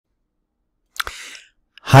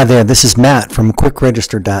Hi there, this is Matt from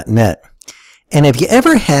quickregister.net. And have you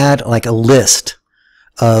ever had like a list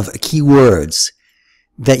of keywords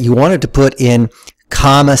that you wanted to put in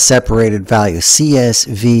comma separated value,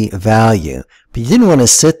 CSV value, but you didn't want to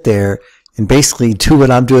sit there and basically do what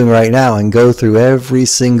I'm doing right now and go through every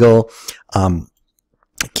single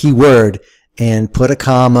keyword and put a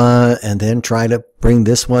comma and then try to bring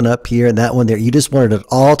this one up here and that one there. You just wanted it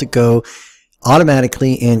all to go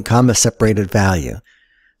automatically in comma separated value.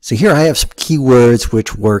 So here I have some keywords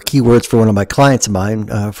which were keywords for one of my clients of mine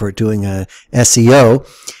for doing SEO,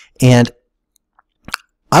 and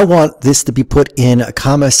I want this to be put in a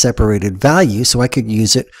comma separated value so I could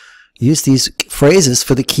use these phrases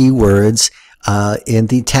for the keywords in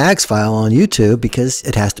the tags file on YouTube because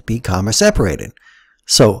it has to be comma separated.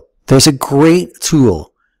 So there's a great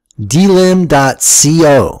tool,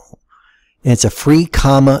 delim.co. It's a free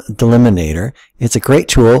comma delimiter. It's a great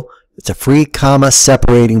tool. It's a free comma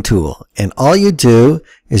separating tool. And all you do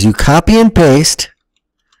is you copy and paste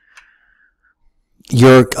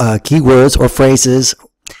your keywords or phrases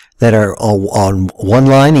that are on one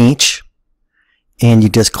line each. And you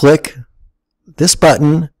just click this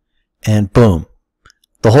button and boom.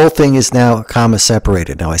 The whole thing is now comma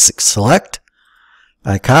separated. Now I select,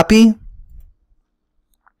 I copy,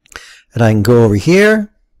 and I can go over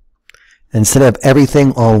here. Instead of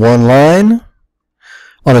everything on one line,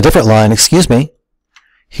 on a different line, excuse me.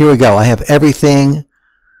 Here we go. I have everything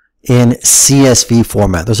in CSV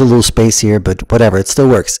format. There's a little space here, but whatever. It still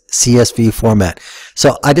works. CSV format.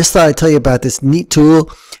 So I just thought I'd tell you about this neat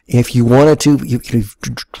tool. If you wanted to, you've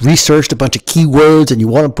researched a bunch of keywords and you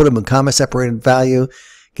want to put them in comma separated value,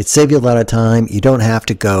 it could save you a lot of time. You don't have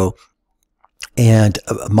to go and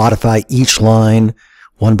modify each line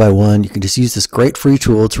one by one. You can just use this great free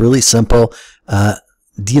tool. It's really simple.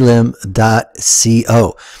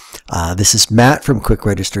 delim.co. This is Matt from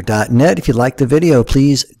quickregister.net. If you like the video,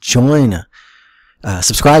 please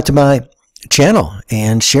subscribe to my channel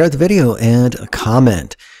and share the video and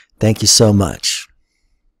comment. Thank you so much.